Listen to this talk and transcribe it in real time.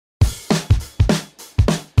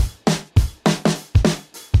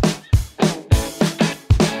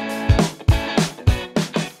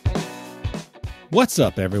What's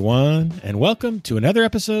up, everyone, and welcome to another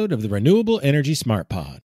episode of the Renewable Energy Smart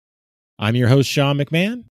Pod. I'm your host, Sean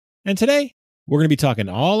McMahon, and today we're going to be talking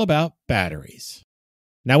all about batteries.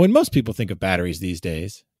 Now, when most people think of batteries these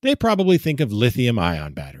days, they probably think of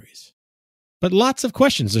lithium-ion batteries. But lots of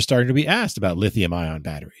questions are starting to be asked about lithium-ion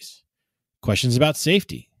batteries. Questions about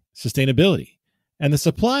safety, sustainability, and the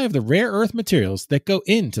supply of the rare earth materials that go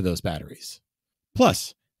into those batteries.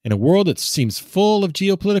 Plus, in a world that seems full of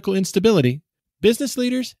geopolitical instability, business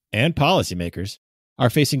leaders and policymakers are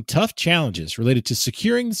facing tough challenges related to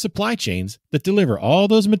securing the supply chains that deliver all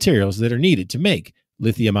those materials that are needed to make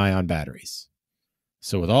lithium-ion batteries.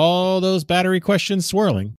 So with all those battery questions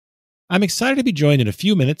swirling, I'm excited to be joined in a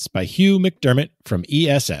few minutes by Hugh McDermott from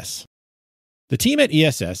ESS. The team at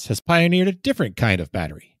ESS has pioneered a different kind of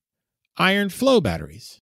battery, iron flow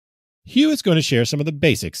batteries. Hugh is going to share some of the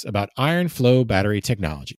basics about iron flow battery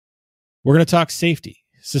technology. We're going to talk safety,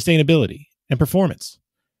 sustainability, and performance.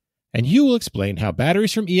 And Hugh will explain how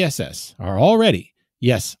batteries from ESS are already,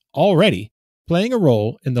 yes, already, playing a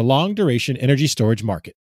role in the long-duration energy storage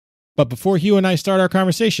market. But before Hugh and I start our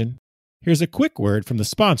conversation, here's a quick word from the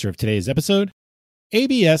sponsor of today's episode,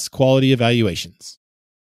 ABS Quality Evaluations.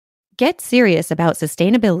 Get serious about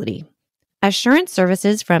sustainability. Assurance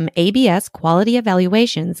services from ABS Quality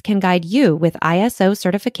Evaluations can guide you with ISO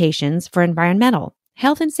certifications for environmental,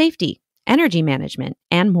 health and safety, energy management,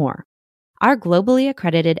 and more. Our globally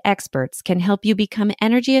accredited experts can help you become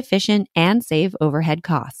energy efficient and save overhead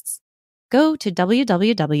costs. Go to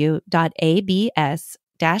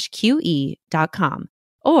www.abs-qe.com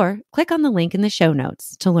or click on the link in the show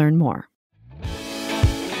notes to learn more.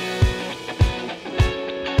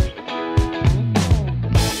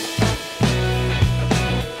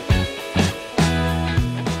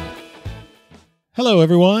 Hello,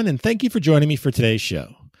 everyone, and thank you for joining me for today's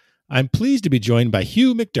show. I'm pleased to be joined by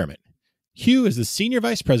Hugh McDermott. Hugh is the Senior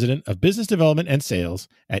Vice President of Business Development and Sales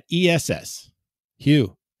at ESS.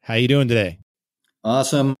 Hugh, how are you doing today?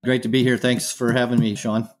 Awesome. Great to be here. Thanks for having me,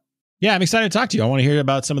 Sean. Yeah, I'm excited to talk to you. I want to hear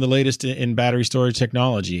about some of the latest in battery storage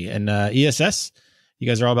technology. And ESS, you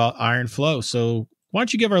guys are all about iron flow. So why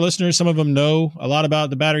don't you give our listeners, some of them know a lot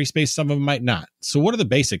about the battery space, some of them might not. So what are the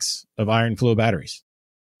basics of iron flow batteries?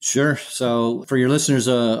 Sure. So for your listeners,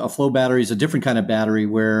 a flow battery is a different kind of battery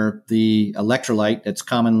where the electrolyte that's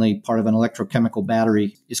commonly part of an electrochemical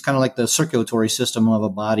battery is kind of like the circulatory system of a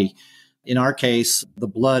body. In our case, the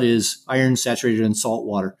blood is iron saturated in salt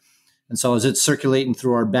water. And so as it's circulating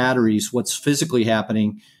through our batteries, what's physically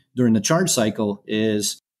happening during the charge cycle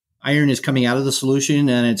is iron is coming out of the solution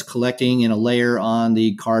and it's collecting in a layer on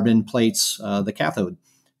the carbon plates, the cathode.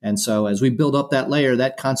 And so as we build up that layer,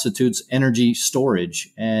 that constitutes energy storage.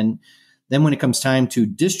 And then when it comes time to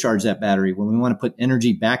discharge that battery, when we want to put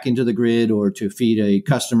energy back into the grid or to feed a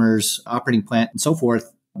customer's operating plant and so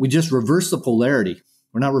forth, we just reverse the polarity.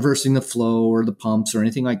 We're not reversing the flow or the pumps or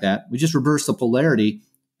anything like that. We just reverse the polarity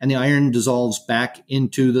and the iron dissolves back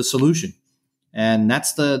into the solution. And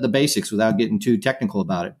that's the basics without getting too technical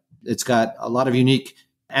about it. It's got a lot of unique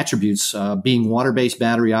attributes. Being water-based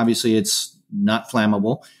battery, obviously it's not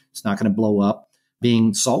flammable. It's not going to blow up.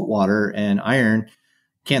 Being salt water and iron,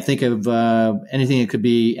 can't think of anything that could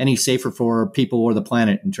be any safer for people or the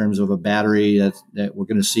planet in terms of a battery that we're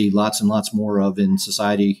going to see lots and lots more of in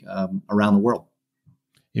society around the world.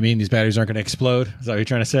 You mean these batteries aren't going to explode? Is that what you're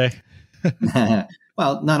trying to say?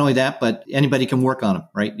 Well, not only that, but anybody can work on them,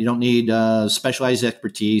 right? You don't need specialized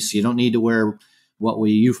expertise. You don't need to wear what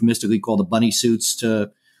we euphemistically call the bunny suits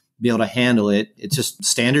to be able to handle it. It's just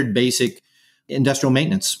standard, basic industrial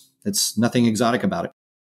maintenance. It's nothing exotic about it.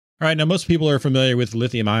 All right. Now, most people are familiar with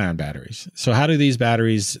lithium-ion batteries. So how do these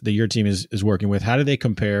batteries that your team is working with, how do they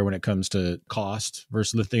compare when it comes to cost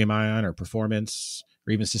versus lithium-ion or performance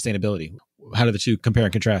or even sustainability? How do the two compare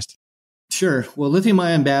and contrast? Sure. Well,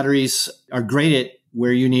 lithium-ion batteries are great at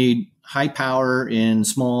where you need high power in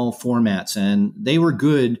small formats, and they were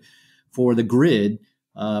good for the grid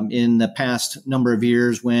in the past number of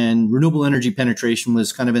years when renewable energy penetration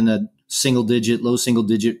was kind of in the low single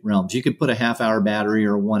digit realms. You could put a half-hour battery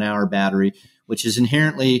or a 1 hour battery, which is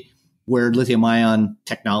inherently where lithium-ion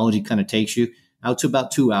technology kind of takes you, out to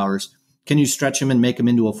about 2 hours. Can you stretch them and make them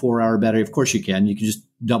into a 4-hour battery? Of course you can. You can just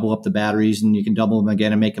double up the batteries and you can double them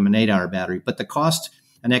again and make them an 8-hour battery. But the cost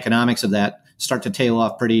and economics of that start to tail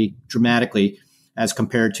off pretty dramatically as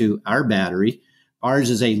compared to our battery. Ours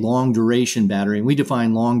is a long duration battery, and we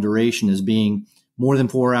define long duration as being more than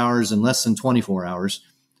 4 hours and less than 24 hours.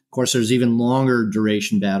 Of course, there's even longer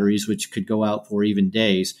duration batteries, which could go out for even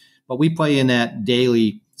days. But we play in that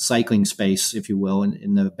daily cycling space, if you will,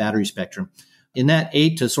 in the battery spectrum. In that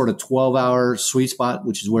 8 to sort of 12-hour sweet spot,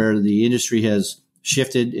 which is where the industry has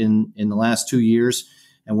shifted in the last 2 years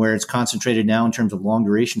and where it's concentrated now in terms of long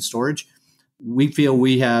duration storage, we feel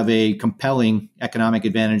we have a compelling economic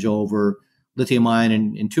advantage over lithium-ion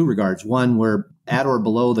in two regards. One, we're at or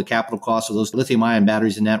below the capital cost of those lithium-ion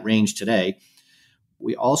batteries in that range today.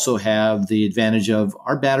 We also have the advantage of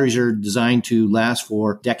our batteries are designed to last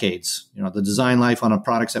for decades. The design life on our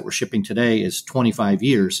products that we're shipping today is 25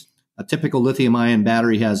 years. A typical lithium-ion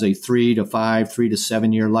battery has a 3 to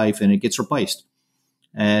 7 year life, and it gets replaced.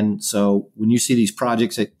 And so when you see these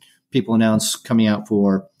projects that people announce coming out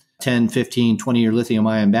for 10, 15, 20-year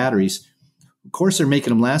lithium-ion batteries, of course they're making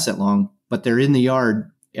them last that long, but they're in the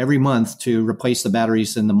yard every month to replace the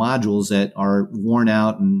batteries and the modules that are worn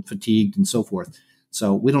out and fatigued and so forth.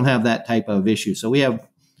 So we don't have that type of issue. So we have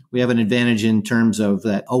an advantage in terms of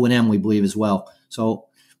that O&M, we believe, as well. So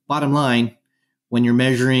bottom line, when you're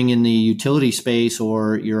measuring in the utility space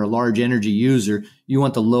or you're a large energy user, you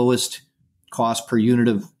want the lowest cost per unit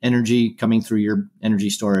of energy coming through your energy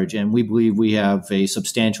storage. And we believe we have a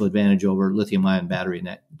substantial advantage over lithium-ion battery in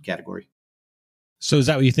that category. So is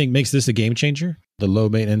that what you think makes this a game changer? The low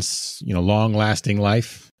maintenance, long lasting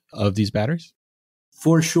life of these batteries?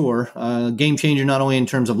 For sure. Game changer, not only in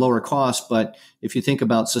terms of lower cost, but if you think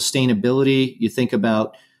about sustainability, you think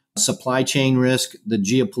about supply chain risk, the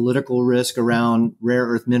geopolitical risk around rare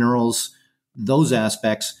earth minerals, those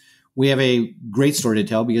aspects, we have a great story to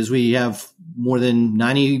tell because we have more than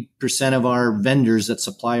 90% of our vendors that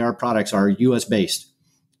supply our products are U.S. based.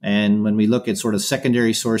 And when we look at sort of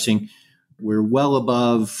secondary sourcing, we're well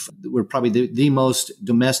above, we're probably the most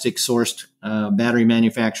domestic sourced battery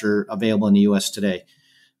manufacturer available in the U.S. today.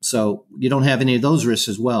 So you don't have any of those risks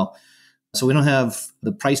as well. So we don't have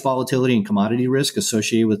the price volatility and commodity risk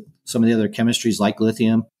associated with some of the other chemistries like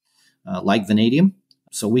lithium, like vanadium.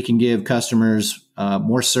 So we can give customers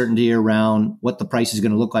more certainty around what the price is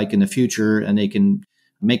going to look like in the future, and they can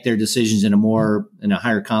make their decisions in a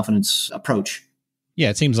higher confidence approach. Yeah,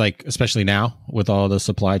 it seems like, especially now with all the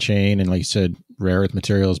supply chain and, like you said, rare earth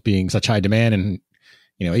materials being such high demand, and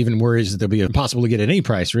even worries that they'll be impossible to get at any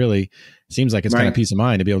price. Really, it seems like it's kind of peace of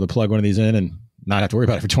mind to be able to plug one of these in and not have to worry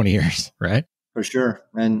about it for 20 years, right? For sure.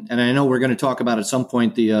 And I know we're going to talk about at some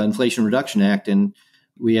point the Inflation Reduction Act, and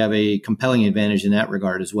we have a compelling advantage in that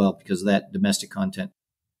regard as well because of that domestic content.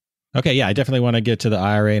 Okay, yeah, I definitely want to get to the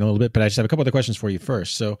IRA in a little bit, but I just have a couple other questions for you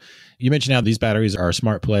first. So you mentioned how these batteries are a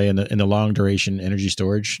smart play in the long duration energy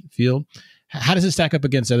storage field. How does it stack up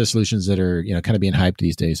against other solutions that are kind of being hyped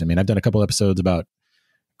these days? I mean, I've done a couple episodes about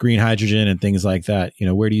green hydrogen and things like that.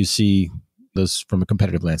 Where do you see those from a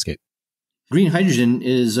competitive landscape? Green hydrogen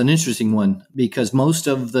is an interesting one because most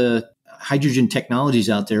of the hydrogen technologies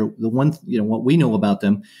out there, what we know about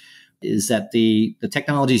them is that the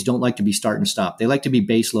technologies don't like to be start and stop. They like to be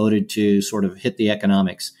base loaded to sort of hit the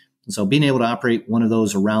economics. And so being able to operate one of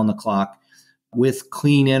those around the clock with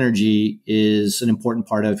clean energy is an important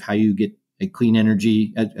part of how you get a clean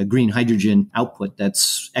energy, a green hydrogen output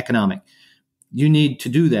that's economic. You need to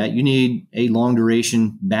do that. You need a long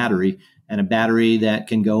duration battery and a battery that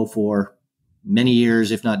can go for many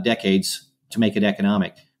years, if not decades, to make it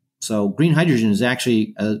economic. So green hydrogen is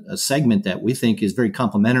actually a segment that we think is very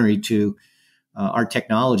complementary to our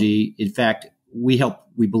technology. In fact, we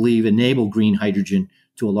believe, enable green hydrogen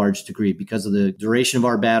to a large degree because of the duration of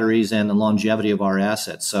our batteries and the longevity of our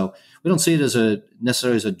assets. So we don't see it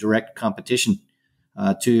necessarily as a direct competition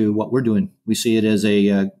to what we're doing. We see it as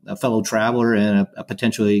a fellow traveler and a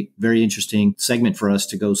potentially very interesting segment for us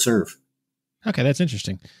to go serve. Okay, that's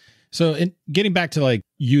interesting. So getting back to like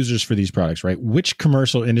users for these products, right? Which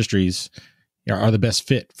commercial industries are the best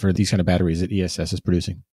fit for these kind of batteries that ESS is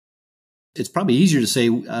producing? It's probably easier to say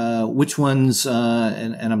which ones,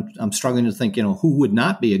 and I'm struggling to think, who would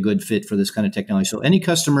not be a good fit for this kind of technology. So any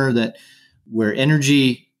customer where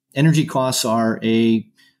energy costs are a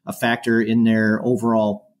factor in their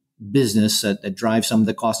overall business that drives some of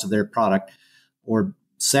the cost of their product, or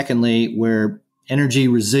secondly, where energy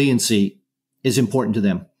resiliency is important to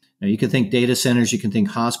them. You can think data centers, you can think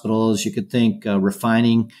hospitals, you could think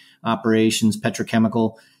refining operations,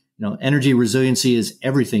 petrochemical. Energy resiliency is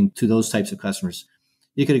everything to those types of customers.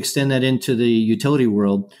 You could extend that into the utility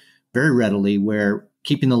world very readily, where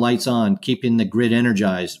keeping the lights on, keeping the grid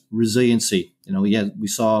energized, resiliency. We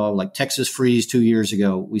saw like Texas freeze 2 years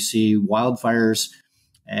ago. We see wildfires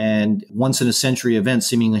and once in a century events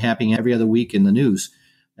seemingly happening every other week in the news.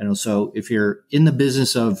 So if you're in the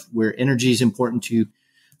business of where energy is important to you,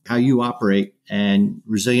 how you operate and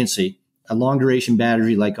resiliency, a long duration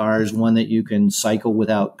battery like ours, one that you can cycle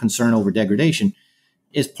without concern over degradation,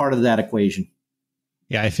 is part of that equation.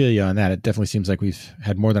 Yeah, I feel you on that. It definitely seems like we've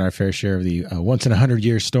had more than our fair share of the once in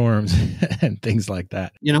 100-year storms and things like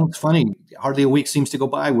that. It's funny. Hardly a week seems to go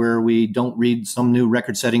by where we don't read some new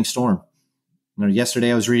record-setting storm.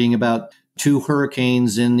 Yesterday I was reading about 2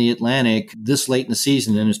 hurricanes in the Atlantic this late in the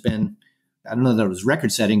season, and it's been, I don't know that it was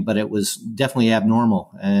record-setting, but it was definitely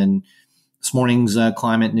abnormal. And this morning's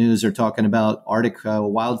climate news are talking about Arctic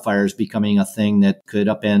wildfires becoming a thing that could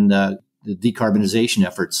upend the decarbonization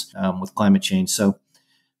efforts with climate change. So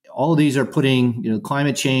all of these are putting,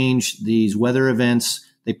 climate change, these weather events,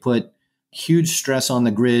 they put huge stress on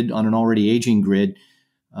the grid, on an already aging grid.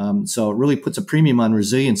 So it really puts a premium on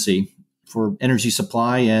resiliency for energy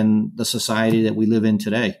supply and the society that we live in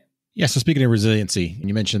today. Yeah. So speaking of resiliency,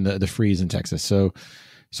 you mentioned the freeze in Texas. So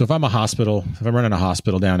if I'm if I'm running a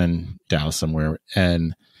hospital down in Dallas somewhere,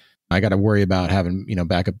 and I got to worry about having,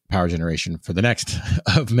 backup power generation for the next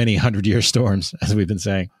of many 100-year storms, as we've been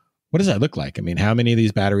saying, what does that look like? I mean, how many of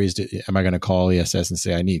these batteries am I going to call ESS and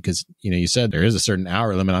say I need? Because, you said there is a certain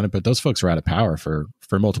hour limit on it, but those folks are out of power for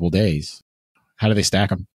multiple days. How do they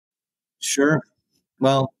stack them? Sure.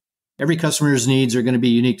 Well, every customer's needs are going to be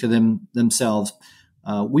unique to themselves.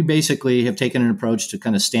 We basically have taken an approach to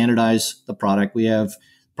kind of standardize the product. We have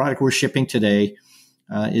product we're shipping today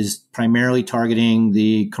is primarily targeting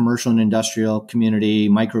the commercial and industrial community.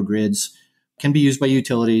 Microgrids can be used by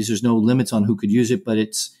utilities. There's no limits on who could use it, but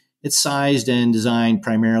it's sized and designed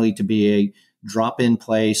primarily to be a drop-in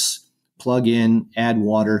place, plug in, add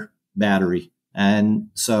water battery. And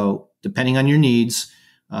so depending on your needs,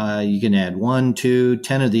 you can add 1, 2,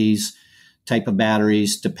 10 of these type of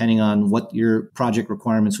batteries, depending on what your project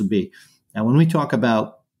requirements would be. Now, when we talk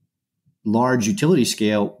about large utility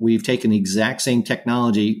scale, we've taken the exact same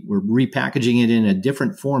technology. We're repackaging it in a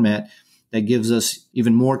different format that gives us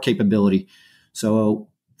even more capability. So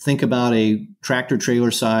think about a tractor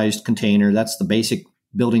trailer sized container. That's the basic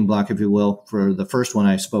building block, if you will, for the first one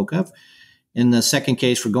I spoke of. In the second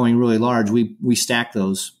case, for going really large, we stack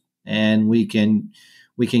those, and we can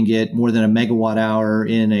get more than a megawatt hour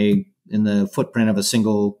in the footprint of a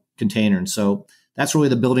single container. And so that's really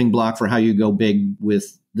the building block for how you go big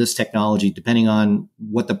with this technology, depending on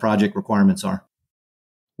what the project requirements are.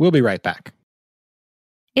 We'll be right back.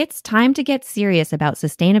 It's time to get serious about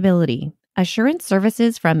sustainability. Assurance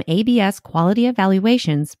services from ABS Quality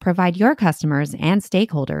Evaluations provide your customers and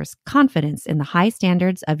stakeholders confidence in the high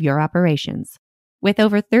standards of your operations. With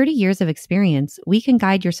over 30 years of experience, we can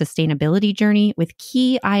guide your sustainability journey with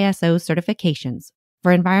key ISO certifications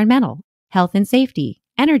for environmental, health and safety,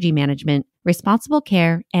 energy management, responsible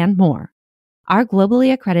care, and more. Our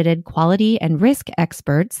globally accredited quality and risk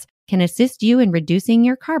experts can assist you in reducing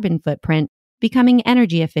your carbon footprint, becoming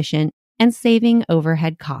energy efficient, and saving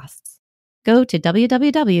overhead costs. Go to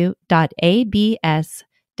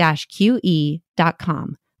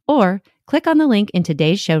www.abs-qe.com or click on the link in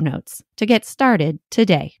today's show notes to get started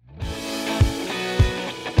today.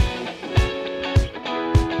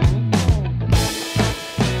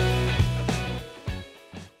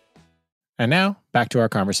 And now back to our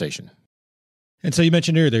conversation. And so you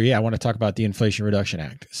mentioned earlier, I want to talk about the Inflation Reduction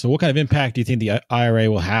Act. So what kind of impact do you think the IRA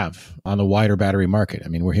will have on the wider battery market? I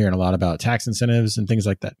mean, we're hearing a lot about tax incentives and things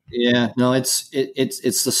like that. Yeah, no, it's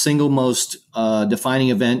the single most defining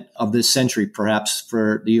event of this century, perhaps,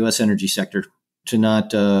 for the U.S. energy sector, to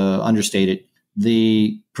not understate it.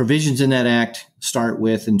 The provisions in that act start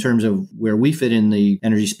with, in terms of where we fit in the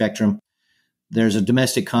energy spectrum, there's a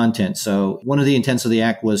domestic content. So one of the intents of the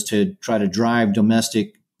act was to try to drive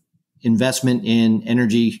domestic investment in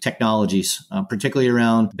energy technologies, particularly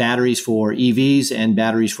around batteries for EVs and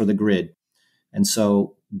batteries for the grid. And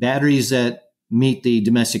so batteries that meet the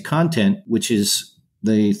domestic content, which is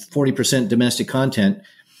the 40% domestic content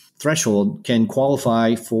threshold, can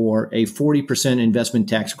qualify for a 40% investment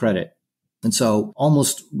tax credit. And so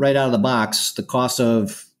almost right out of the box, the cost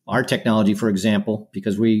of our technology, for example,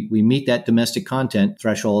 because we meet that domestic content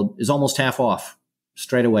threshold, is almost half off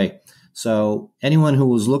straight away. So anyone who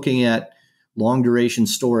was looking at long duration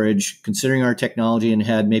storage, considering our technology and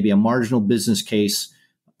had maybe a marginal business case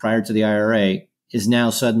prior to the IRA, is now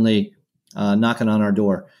suddenly knocking on our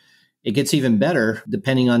door. It gets even better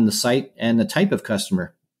depending on the site and the type of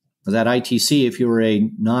customer. That ITC, if you were a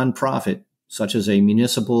nonprofit, such as a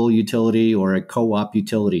municipal utility or a co-op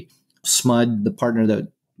utility, SMUD, the partner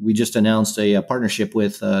that we just announced a partnership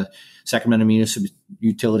with Sacramento Municipal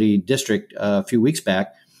Utility District a few weeks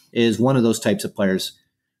back, is one of those types of players.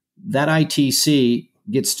 That ITC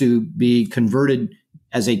gets to be converted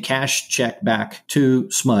as a cash check back to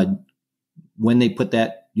SMUD when they put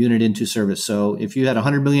that unit into service. So if you had a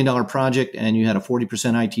 $100 million project and you had a 40%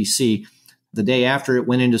 ITC, The day after it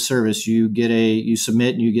went into service, you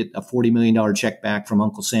submit and you get a $40 million check back from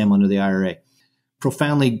Uncle Sam under the IRA.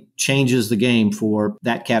 Profoundly changes the game for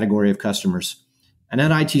that category of customers. And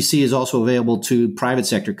that ITC is also available to private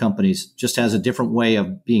sector companies, just has a different way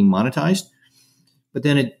of being monetized. But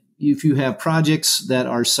then if you have projects that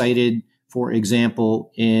are cited, for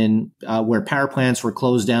example, in where power plants were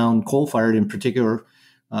closed down, coal-fired in particular,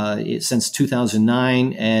 since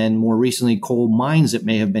 2009, and more recently coal mines that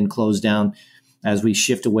may have been closed down as we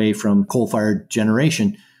shift away from coal-fired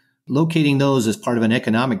generation, locating those as part of an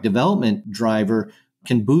economic development driver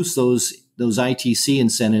can boost those ITC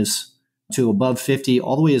incentives to above 50,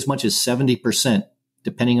 all the way as much as 70%,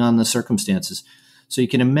 depending on the circumstances. So you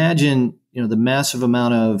can imagine, the massive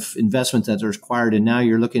amount of investment that is required, and now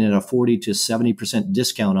you're looking at a 40 to 70%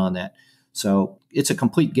 discount on that. So it's a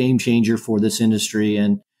complete game changer for this industry,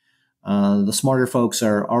 and the smarter folks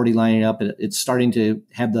are already lining up. It's starting to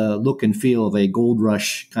have the look and feel of a gold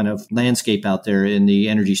rush kind of landscape out there in the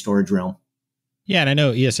energy storage realm. Yeah, and I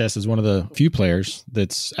know ESS is one of the few players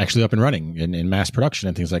that's actually up and running in mass production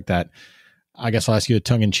and things like that. I guess I'll ask you a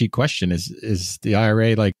tongue-in-cheek question. Is the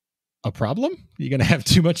IRA like a problem? You're going to have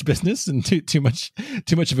too much business and too much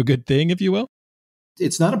of a good thing, if you will?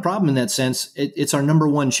 It's not a problem in that sense. It's our number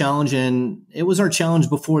one challenge, and it was our challenge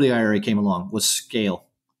before the IRA came along, was scale.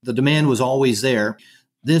 The demand was always there.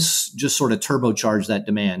 This just sort of turbocharged that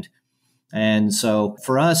demand. And so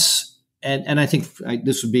for us, and I think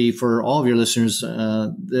this would be for all of your listeners,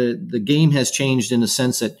 the game has changed in the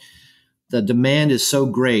sense that the demand is so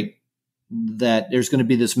great that there's going to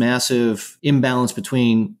be this massive imbalance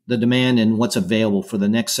between the demand and what's available for the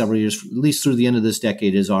next several years, at least through the end of this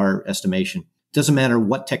decade is our estimation. Doesn't matter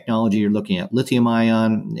what technology you're looking at,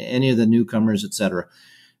 lithium-ion, any of the newcomers, et cetera.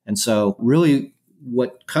 And so really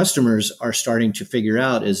what customers are starting to figure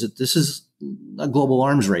out is that this is a global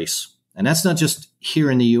arms race. And that's not just here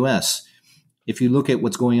in the U.S. If you look at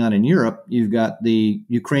what's going on in Europe, you've got the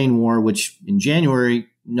Ukraine war, which in January,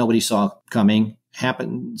 nobody saw coming.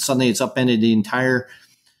 Happened suddenly, it's upended the entire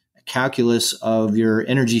calculus of your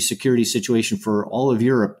energy security situation for all of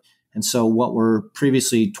Europe. And so what were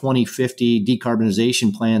previously 2050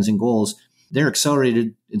 decarbonization plans and goals, they're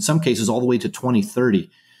accelerated in some cases all the way to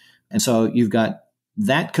 2030. And so you've got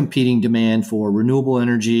that competing demand for renewable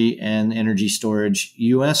energy and energy storage,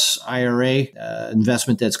 U.S. IRA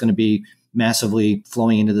investment that's going to be massively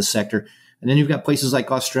flowing into the sector. And then you've got places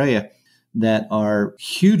like Australia that are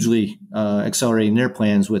hugely accelerating their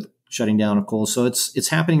plans with shutting down of coal. So it's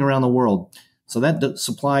happening around the world. So that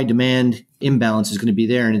supply-demand imbalance is going to be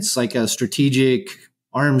there. And it's like a strategic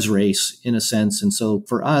arms race in a sense. And so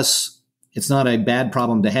for us, it's not a bad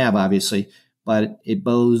problem to have, obviously, but it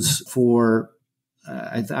bodes for,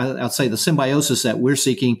 I'll say the symbiosis that we're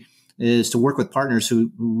seeking is to work with partners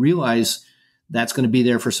who realize that's going to be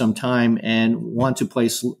there for some time and want to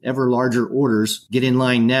place ever larger orders, get in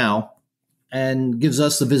line now, and gives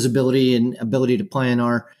us the visibility and ability to plan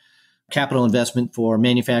our capital investment for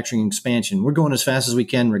manufacturing expansion. We're going as fast as we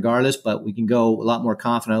can regardless, but we can go a lot more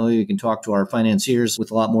confidently. We can talk to our financiers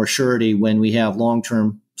with a lot more surety when we have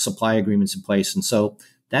long-term supply agreements in place. And so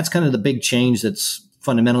that's kind of the big change that's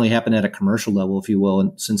fundamentally happened at a commercial level, if you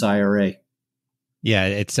will, since IRA. Yeah,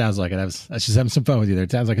 it sounds like it. I was just having some fun with you there.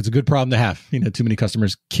 It sounds like it's a good problem to have, too many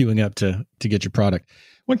customers queuing up to get your product.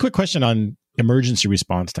 One quick question on emergency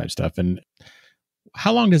response type stuff. And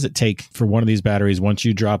how long does it take for one of these batteries, once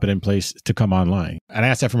you drop it in place, to come online? And I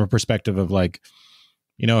ask that from a perspective of a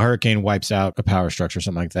hurricane wipes out a power structure,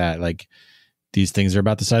 something like that. Like, these things are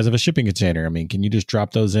about the size of a shipping container. I mean, can you just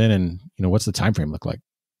drop those in and, what's the time frame look like?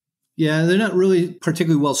 Yeah, they're not really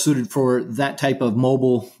particularly well suited for that type of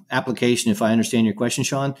mobile application, if I understand your question,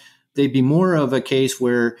 Sean. They'd be more of a case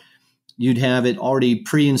where you'd have it already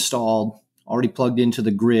pre-installed, already plugged into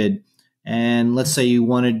the grid. And let's say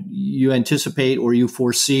you anticipate or you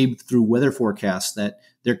foresee through weather forecasts that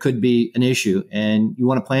there could be an issue and you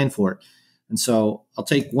want to plan for it. And so I'll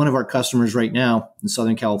take one of our customers right now in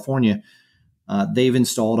Southern California. They've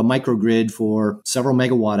installed a microgrid for several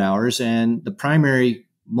megawatt hours. And the primary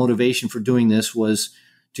motivation for doing this was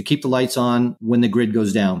to keep the lights on when the grid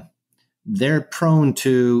goes down. They're prone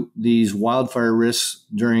to these wildfire risks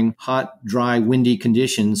during hot, dry, windy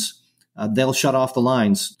conditions. They'll shut off the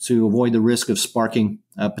lines to avoid the risk of sparking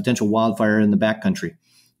a potential wildfire in the backcountry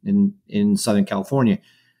in Southern California.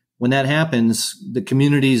 When that happens, the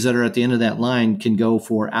communities that are at the end of that line can go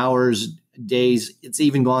for hours, days. It's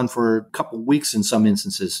even gone for a couple of weeks in some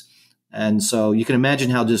instances. And so you can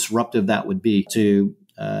imagine how disruptive that would be to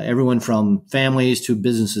everyone from families to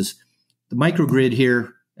businesses. The microgrid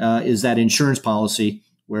here is that insurance policy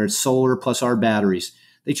where it's solar plus our batteries.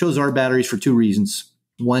 they chose our batteries for two reasons.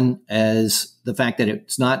 One, as the fact that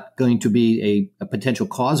it's not going to be a potential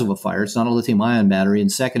cause of a fire. It's not a lithium-ion battery.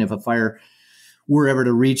 And second, if a fire were ever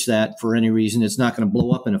to reach that for any reason, it's not going to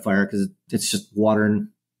blow up in a fire because it's just water and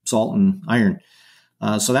salt and iron.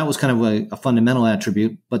 So that was kind of a fundamental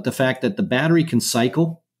attribute. But the fact that the battery can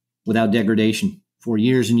cycle without degradation for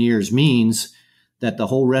years and years means that the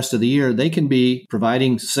whole rest of the year, they can be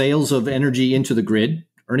providing sales of energy into the grid,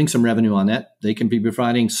 earning some revenue on that. They can be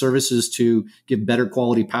providing services to give better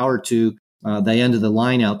quality power to the end of the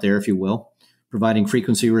line out there, if you will, providing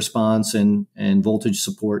frequency response and voltage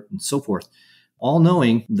support and so forth. All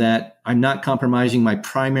knowing that I'm not compromising my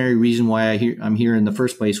primary reason why I'm here in the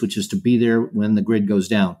first place, which is to be there when the grid goes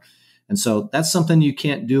down. And so that's something you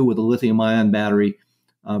can't do with a lithium-ion battery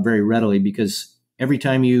very readily, because every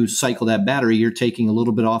time you cycle that battery, you're taking a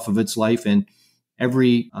little bit off of its life, and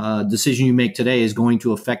every decision you make today is going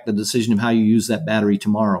to affect the decision of how you use that battery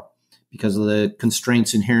tomorrow because of the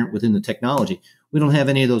constraints inherent within the technology. We don't have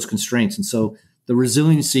any of those constraints. And so the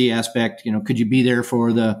resiliency aspect, could you be there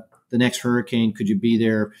for the next hurricane? Could you be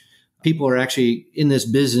there? People are actually in this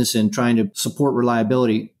business and trying to support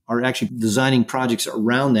reliability are actually designing projects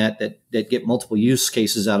around that get multiple use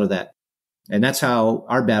cases out of that. And that's how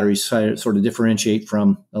our batteries sort of differentiate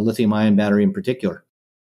from a lithium-ion battery in particular.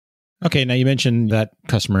 Okay, now you mentioned that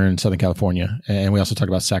customer in Southern California, and we also talked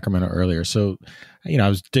about Sacramento earlier. So, I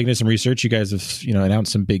was digging into some research. You guys have,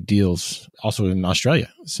 announced some big deals also in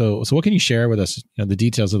Australia. So what can you share with us, the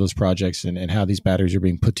details of those projects and how these batteries are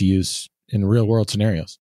being put to use in real world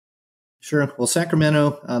scenarios? Sure. Well,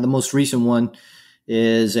 Sacramento, the most recent one,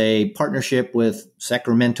 is a partnership with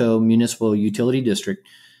Sacramento Municipal Utility District.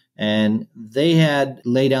 And they had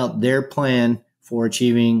laid out their plan for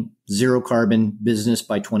achieving zero carbon business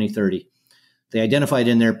by 2030. They identified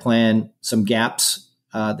in their plan some gaps.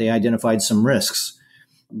 They identified some risks.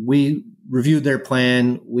 We reviewed their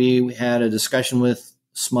plan. We had a discussion with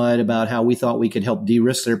SMUD about how we thought we could help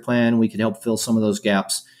de-risk their plan. We could help fill some of those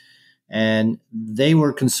gaps. And they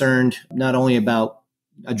were concerned not only about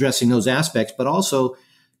addressing those aspects, but also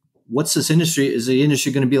what's this industry? Is the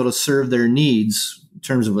industry going to be able to serve their needs in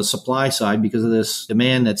terms of a supply side because of this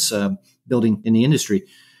demand that's building in the industry?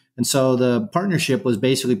 And so the partnership was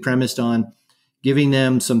basically premised on giving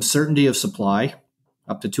them some certainty of supply.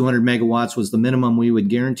 Up to 200 megawatts was the minimum we would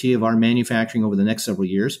guarantee of our manufacturing over the next several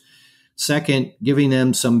years. Second, giving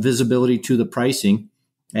them some visibility to the pricing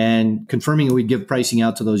and confirming that we'd give pricing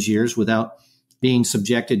out to those years without being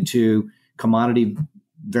subjected to commodity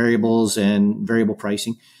variables and variable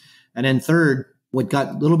pricing. And then third, what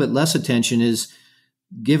got a little bit less attention is,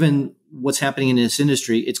 given what's happening in this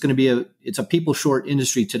industry, it's a people short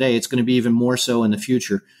industry today. It's going to be even more so in the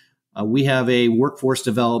future. We have a workforce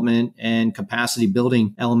development and capacity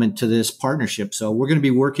building element to this partnership. So we're going to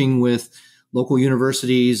be working with local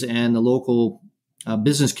universities and the local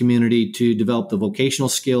business community to develop the vocational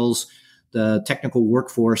skills, the technical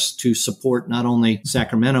workforce to support not only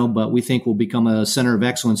Sacramento, but we think will become a center of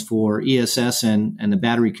excellence for ESS and the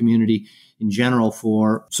battery community in general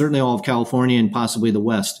for certainly all of California and possibly the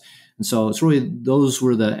West. And so it's really, those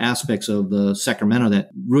were the aspects of the Sacramento that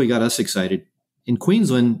really got us excited. In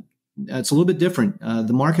Queensland, it's a little bit different.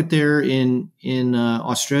 The market there in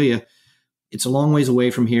Australia, it's a long ways away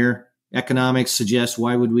from here. Economics suggest,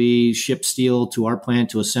 why would we ship steel to our plant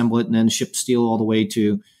to assemble it and then ship steel all the way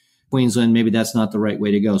to Queensland? Maybe that's not the right way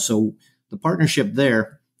to go. So the partnership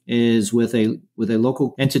there is with a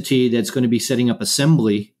local entity that's going to be setting up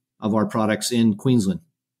assembly of our products in Queensland.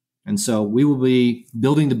 And so we will be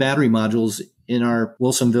building the battery modules in our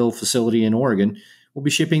Wilsonville facility in Oregon. We'll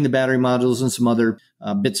be shipping the battery modules and some other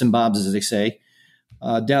bits and bobs, as they say,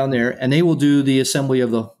 down there. And they will do the assembly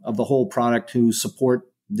of the whole product to support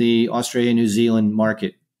the Australia, New Zealand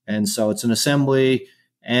market. And so it's an assembly,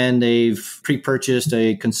 and they've pre-purchased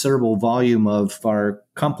a considerable volume of our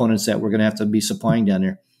components that we're going to have to be supplying down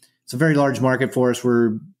there. It's a very large market for us.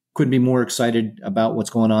 Couldn't be more excited about what's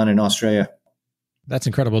going on in Australia. That's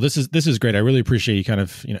incredible. This is great. I really appreciate you kind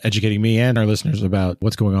of educating me and our listeners about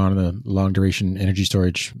what's going on in the long duration energy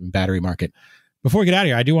storage battery market. Before we get out of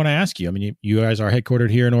here, I do want to ask you, I mean, you guys are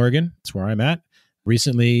headquartered here in Oregon. That's where I'm at.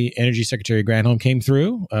 Recently, Energy Secretary Granholm came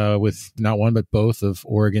through with not one, but both of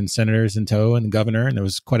Oregon senators in tow and the governor. And there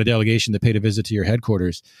was quite a delegation that paid a visit to your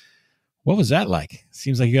headquarters. What was that like?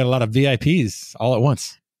 Seems like you got a lot of VIPs all at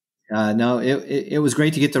once. No, it was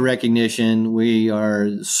great to get the recognition. We are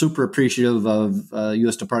super appreciative of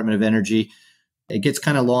U.S. Department of Energy. It gets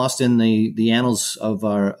kind of lost in the annals of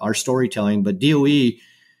our storytelling, but DOE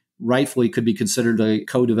rightfully could be considered a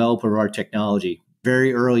co-developer of our technology.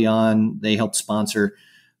 Very early on, they helped sponsor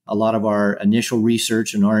a lot of our initial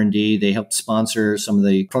research and R&D. They helped sponsor some of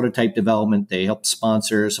the prototype development. They helped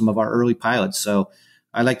sponsor some of our early pilots. So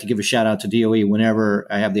I like to give a shout out to DOE whenever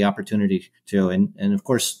I have the opportunity to. And of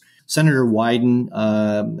course, Senator Wyden,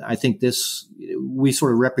 I think we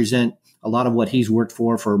sort of represent a lot of what he's worked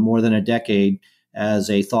for more than a decade as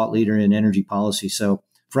a thought leader in energy policy. So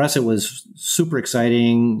for us, it was super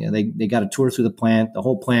exciting. They got a tour through the plant. The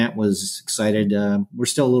whole plant was excited. We're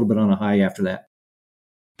still a little bit on a high after that.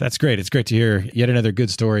 That's great. It's great to hear yet another good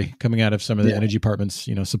story coming out of some of the energy department's,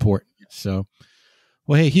 support. So,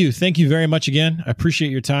 well, hey, Hugh, thank you very much again. I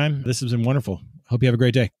appreciate your time. This has been wonderful. Hope you have a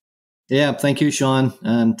great day. Yeah, thank you, Sean.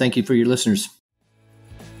 And thank you for your listeners.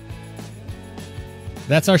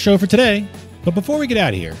 That's our show for today. But before we get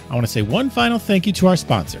out of here, I want to say one final thank you to our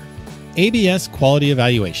sponsor, ABS Quality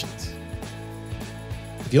Evaluations.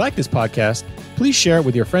 If you like this podcast, please share it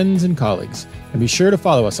with your friends and colleagues. And be sure to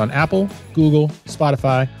follow us on Apple, Google,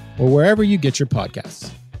 Spotify, or wherever you get your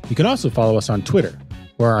podcasts. You can also follow us on Twitter,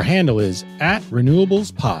 where our handle is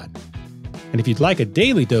 @RenewablesPod. And if you'd like a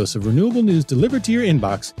daily dose of renewable news delivered to your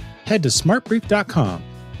inbox, head to smartbrief.com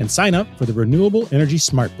and sign up for the Renewable Energy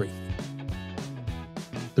Smart Brief.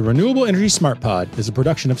 The Renewable Energy Smart Pod is a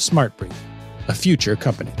production of Smart Brief, a future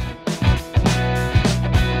company.